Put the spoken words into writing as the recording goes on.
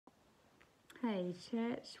Hey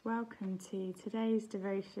church, welcome to today's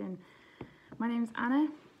devotion. My name's Anna,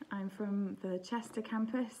 I'm from the Chester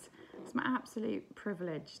campus. It's my absolute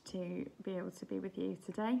privilege to be able to be with you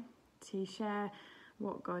today to share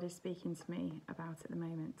what God is speaking to me about at the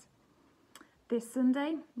moment. This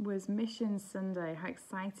Sunday was Mission Sunday. How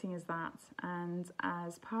exciting is that? And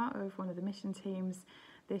as part of one of the mission teams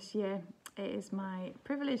this year, it is my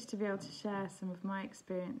privilege to be able to share some of my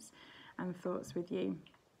experience and thoughts with you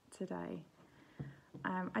today.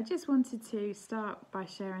 I just wanted to start by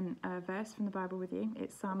sharing a verse from the Bible with you.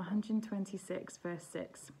 It's Psalm 126 verse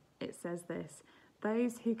 6. It says this: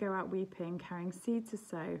 "Those who go out weeping, carrying seed to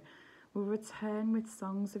sow, will return with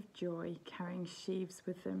songs of joy, carrying sheaves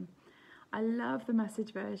with them." I love the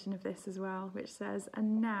Message version of this as well, which says,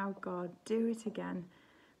 "And now, God, do it again.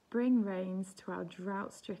 Bring rains to our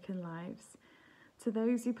drought-stricken lives. To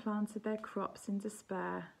those who planted their crops in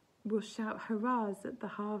despair, will shout hurrahs at the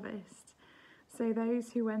harvest. So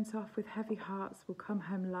those who went off with heavy hearts will come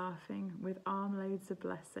home laughing with armloads of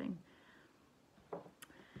blessing."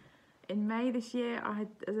 In May this year, I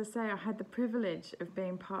had the privilege of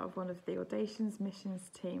being part of one of the Audacious missions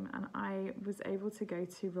team, and I was able to go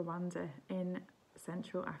to Rwanda in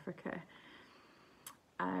Central Africa.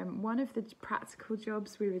 One of the practical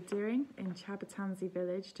jobs we were doing in Chabatanzi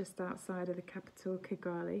village, just outside of the capital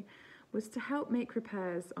Kigali, was to help make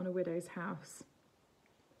repairs on a widow's house.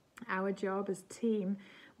 Our job as a team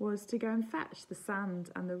was to go and fetch the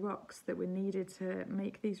sand and the rocks that were needed to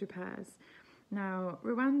make these repairs. Now,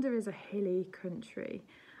 Rwanda is a hilly country,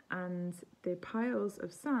 and the piles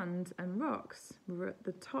of sand and rocks were at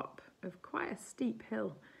the top of quite a steep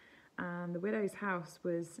hill, and the widow's house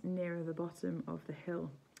was nearer the bottom of the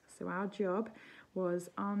hill. So our job was,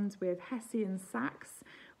 armed with Hessian sacks,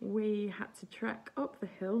 we had to trek up the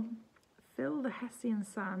hill, fill the Hessian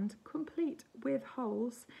sand, complete with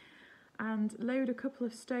holes, and load a couple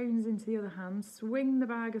of stones into the other hand, swing the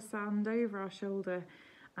bag of sand over our shoulder,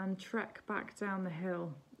 and trek back down the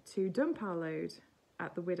hill to dump our load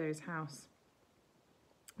at the widow's house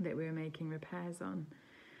that we were making repairs on.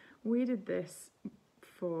 We did this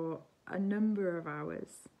for a number of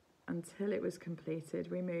hours until it was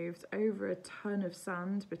completed. We moved over a ton of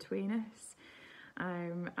sand between us,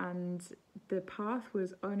 and the path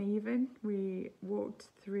was uneven. We walked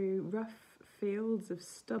through rough fields of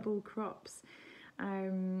stubble crops.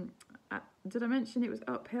 Did I mention it was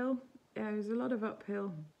uphill? Yeah, it was a lot of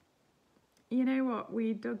uphill. You know what?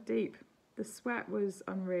 We dug deep. The sweat was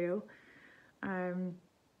unreal. And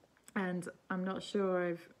I'm not sure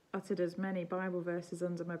I've uttered as many Bible verses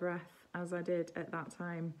under my breath as I did at that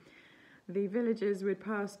time. The villagers would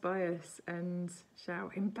pass by us and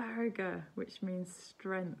shout "Imbaraga," which means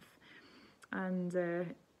strength.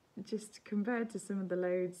 And just compared to some of the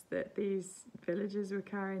loads that these villagers were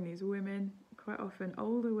carrying, these women, quite often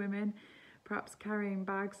older women, perhaps carrying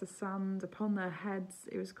bags of sand upon their heads,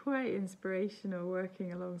 it was quite inspirational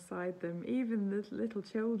working alongside them. Even the little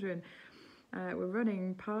children were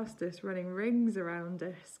running past us, running rings around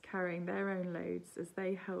us, carrying their own loads as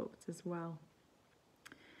they helped as well.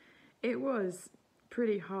 It was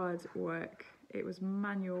pretty hard work. It was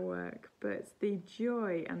manual work, but the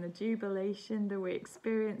joy and the jubilation that we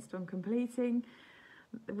experienced on completing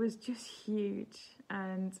was just huge.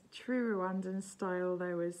 And true Rwandan style,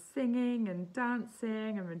 there was singing and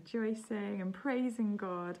dancing and rejoicing and praising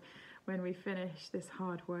God when we finished this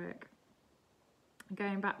hard work.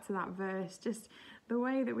 Going back to that verse, just the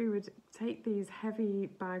way that we would take these heavy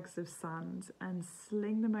bags of sand and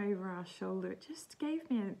sling them over our shoulder, it just gave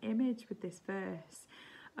me an image with this verse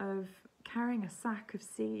of carrying a sack of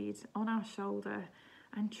seed on our shoulder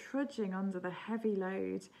and trudging under the heavy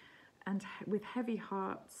load and with heavy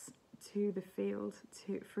hearts to the field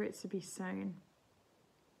for it to be sown.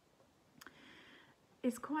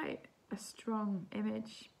 It's quite a strong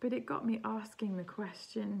image, but it got me asking the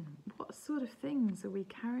question, what sort of things are we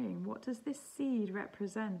carrying? What does this seed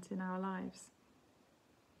represent in our lives?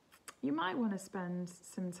 You might want to spend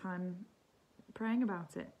some time praying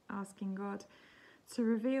about it, asking God to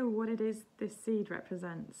reveal what it is this seed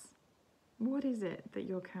represents. What is it that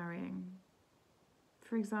you're carrying?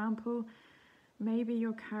 For example, maybe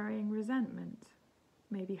you're carrying resentment,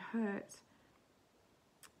 maybe hurt,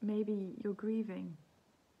 maybe you're grieving.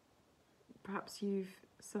 Perhaps you've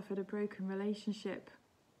suffered a broken relationship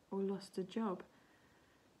or lost a job.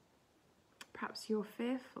 Perhaps you're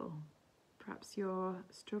fearful. Perhaps you're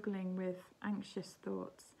struggling with anxious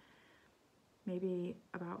thoughts, maybe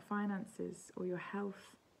about finances or your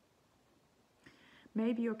health.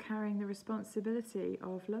 Maybe you're carrying the responsibility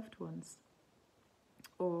of loved ones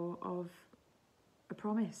or of a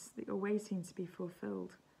promise that you're waiting to be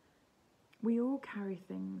fulfilled. We all carry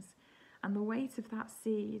things, and the weight of that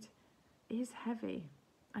seed is heavy.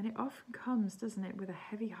 And it often comes, doesn't it, with a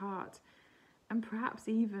heavy heart and perhaps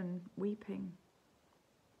even weeping.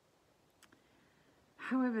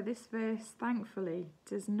 However, this verse, thankfully,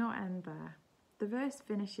 does not end there. The verse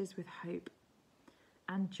finishes with hope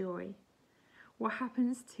and joy. What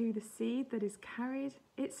happens to the seed that is carried?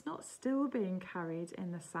 It's not still being carried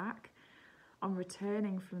in the sack on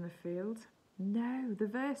returning from the field. No, the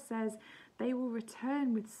verse says they will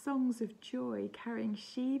return with songs of joy, carrying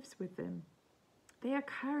sheaves with them. They are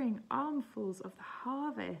carrying armfuls of the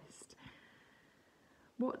harvest.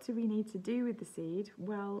 What do we need to do with the seed?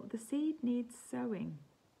 Well, the seed needs sowing.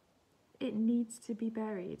 It needs to be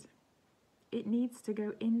buried. It needs to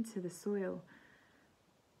go into the soil.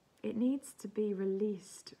 It needs to be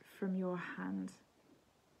released from your hand.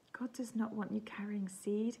 God does not want you carrying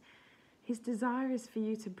seed. His desire is for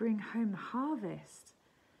you to bring home the harvest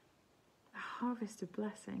of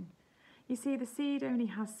blessing. You see, the seed only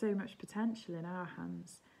has so much potential in our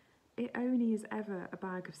hands. It only is ever a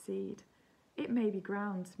bag of seed. It may be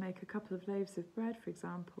ground to make a couple of loaves of bread, for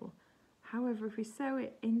example. However, if we sow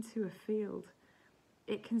it into a field,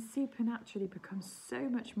 it can supernaturally become so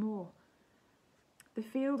much more. The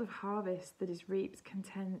field of harvest that is reaped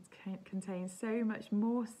contains so much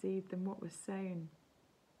more seed than what was sown.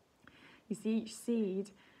 You see, each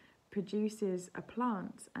seed produces a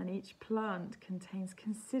plant, and each plant contains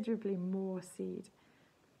considerably more seed.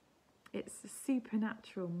 It's a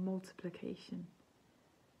supernatural multiplication.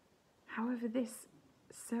 However, this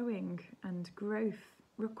sowing and growth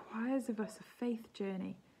requires of us a faith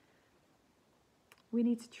journey. We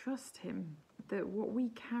need to trust him that what we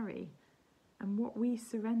carry and what we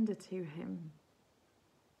surrender to him,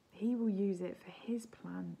 he will use it for his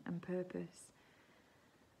plan and purpose.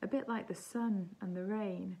 A bit like the sun and the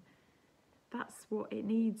rain, that's what it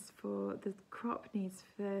needs for, the crop needs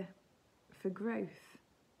for growth.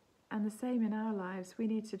 And the same in our lives, we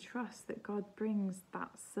need to trust that God brings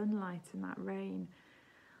that sunlight and that rain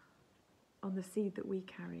on the seed that we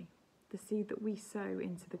carry, the seed that we sow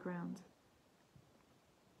into the ground.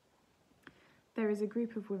 There is a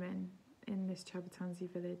group of women in this Chabutanzi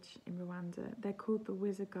village in Rwanda. They're called the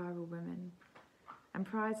Wizagara women. And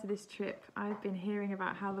prior to this trip, I've been hearing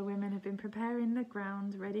about how the women have been preparing the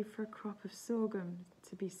ground ready for a crop of sorghum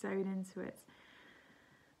to be sown into it.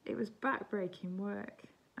 It was backbreaking work,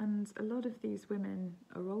 and a lot of these women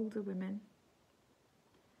are older women.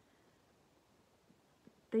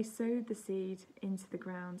 They sowed the seed into the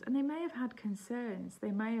ground, and they may have had concerns.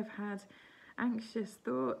 They may have had anxious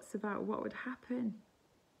thoughts about what would happen.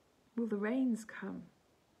 Will the rains come?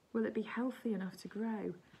 Will it be healthy enough to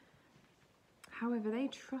grow? However, they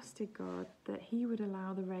trusted God that he would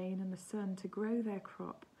allow the rain and the sun to grow their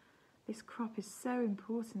crop. This crop is so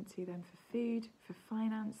important to them for food, for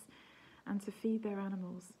finance, and to feed their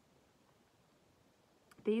animals.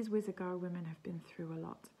 These Wizagara women have been through a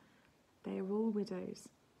lot. They are all widows,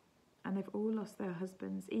 and they've all lost their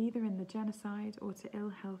husbands, either in the genocide or to ill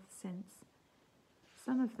health since.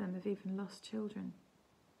 Some of them have even lost children.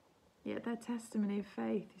 Yet their testimony of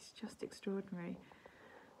faith is just extraordinary.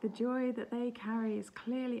 The joy that they carry is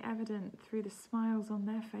clearly evident through the smiles on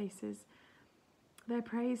their faces. Their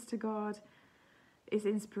praise to God is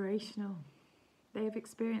inspirational. They have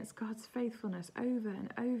experienced God's faithfulness over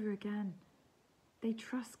and over again. They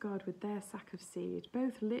trust God with their sack of seed,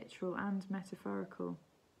 both literal and metaphorical,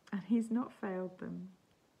 and he's not failed them.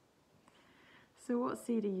 So what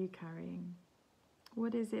seed are you carrying?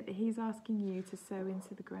 What is it that he's asking you to sow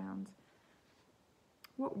into the ground?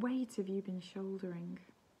 What weight have you been shouldering?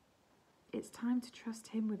 It's time to trust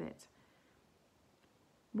him with it.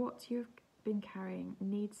 What you've been carrying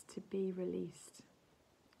needs to be released.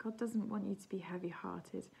 God doesn't want you to be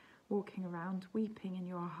heavy-hearted, walking around weeping in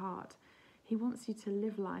your heart. He wants you to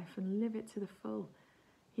live life and live it to the full.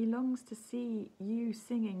 He longs to see you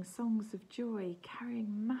singing songs of joy,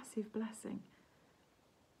 carrying massive blessing.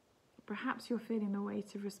 Perhaps you're feeling the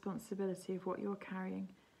weight of responsibility of what you're carrying,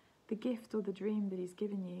 the gift or the dream that he's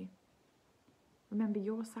given you. Remember,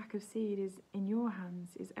 your sack of seed is in your hands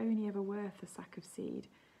is only ever worth a sack of seed.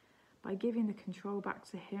 By giving the control back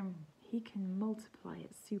to him, he can multiply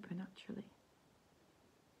it supernaturally.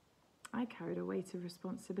 I carried a weight of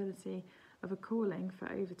responsibility of a calling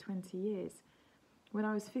for over 20 years. When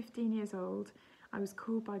I was 15 years old, I was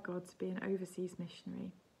called by God to be an overseas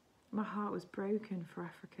missionary. My heart was broken for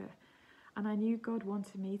Africa, and I knew God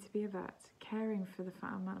wanted me to be a vet, caring for the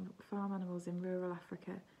farm animals in rural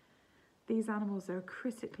Africa. These animals are a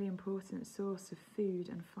critically important source of food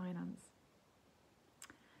and finance.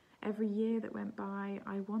 Every year that went by,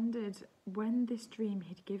 I wondered when this dream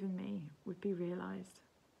he'd given me would be realised.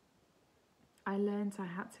 I learned I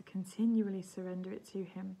had to continually surrender it to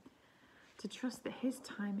him, to trust that his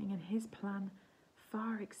timing and his plan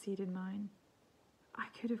far exceeded mine. I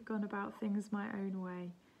could have gone about things my own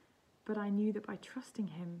way, but I knew that by trusting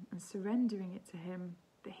him and surrendering it to him,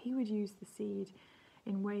 that he would use the seed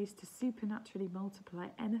in ways to supernaturally multiply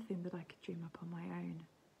anything that I could dream up on my own.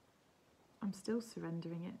 I'm still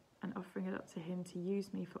surrendering it and offering it up to him to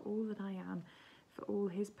use me for all that I am, for all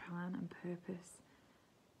his plan and purpose.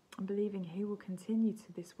 I'm believing he will continue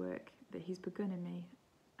to this work that he's begun in me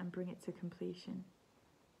and bring it to completion.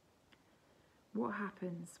 What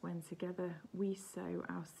happens when together we sow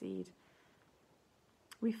our seed?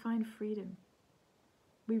 We find freedom.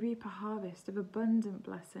 We reap a harvest of abundant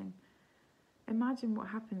blessing. Imagine what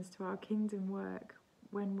happens to our kingdom work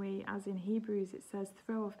when we, as in Hebrews it says,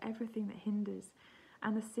 throw off everything that hinders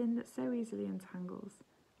and the sin that so easily entangles,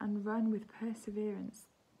 and run with perseverance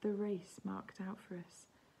the race marked out for us.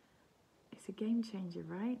 It's a game changer,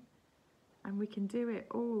 right? And we can do it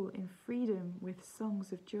all in freedom with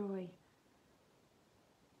songs of joy.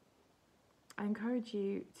 I encourage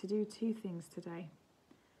you to do two things today.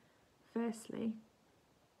 Firstly,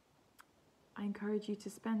 I encourage you to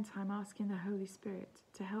spend time asking the Holy Spirit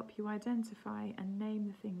to help you identify and name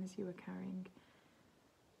the things you are carrying.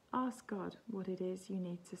 Ask God what it is you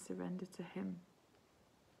need to surrender to him.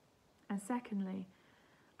 And secondly,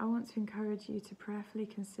 I want to encourage you to prayerfully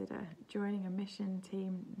consider joining a mission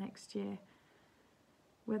team next year.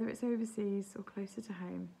 Whether it's overseas or closer to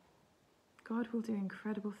home, God will do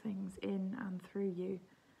incredible things in and through you.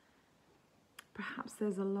 Perhaps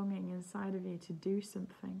there's a longing inside of you to do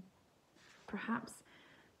something. Perhaps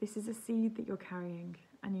this is a seed that you're carrying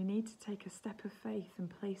and you need to take a step of faith and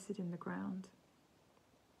place it in the ground.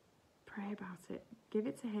 Pray about it, give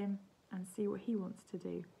it to him and see what he wants to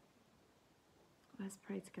do. Let's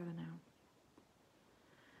pray together now.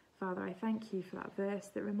 Father, I thank you for that verse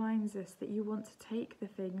that reminds us that you want to take the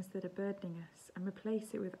things that are burdening us and replace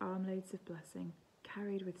it with armloads of blessing,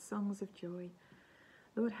 carried with songs of joy.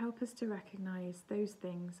 Lord, help us to recognise those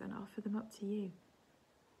things and offer them up to you.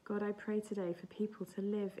 God, I pray today for people to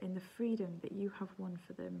live in the freedom that you have won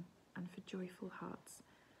for them and for joyful hearts.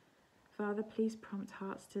 Father, please prompt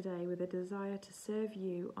hearts today with a desire to serve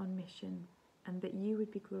you on mission and that you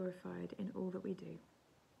would be glorified in all that we do.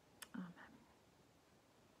 Amen.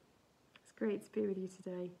 It's great to be with you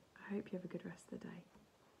today. I hope you have a good rest of the day.